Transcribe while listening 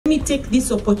me take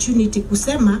this opportunity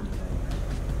kusema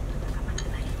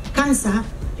cancer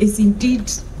is indeed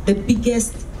the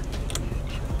biggest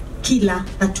killer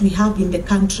that we have in the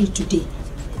country today.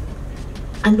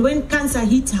 And when cancer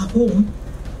hits a home,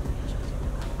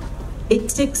 it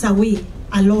takes away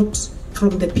a lot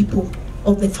from the people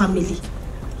of the family.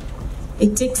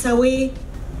 It takes away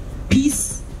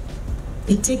peace,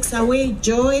 it takes away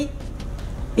joy,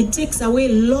 it takes away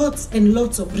lots and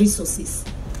lots of resources.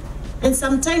 And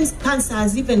sometimes cancer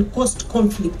has even caused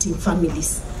conflict in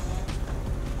families.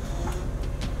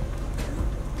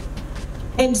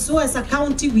 And so as a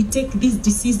county, we take this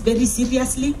disease very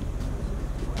seriously.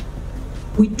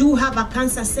 We do have a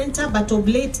cancer center, but of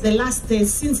late,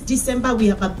 since December, we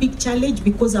have a big challenge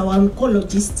because our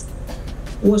oncologist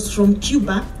was from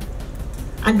Cuba.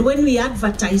 And when we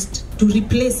advertised to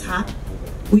replace her,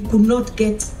 we could not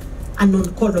get an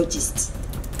oncologist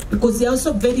because there are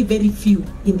also very, very few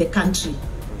in the country.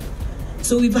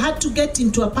 So we've had to get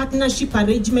into a partnership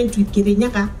arrangement with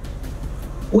Kirinyaga,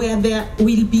 where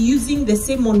we'll be using the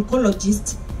same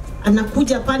oncologist,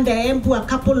 anakuja pande Embu a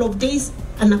couple of days,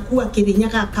 anakuwa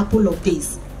Kirinyaga a couple of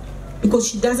days, because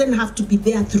she doesn't have to be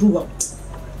there throughout.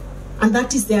 And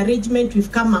that is the arrangement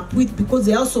we've come up with, because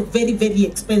they're also very, very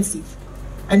expensive.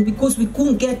 And because we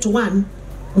couldn't get one,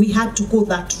 we had to go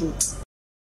that route.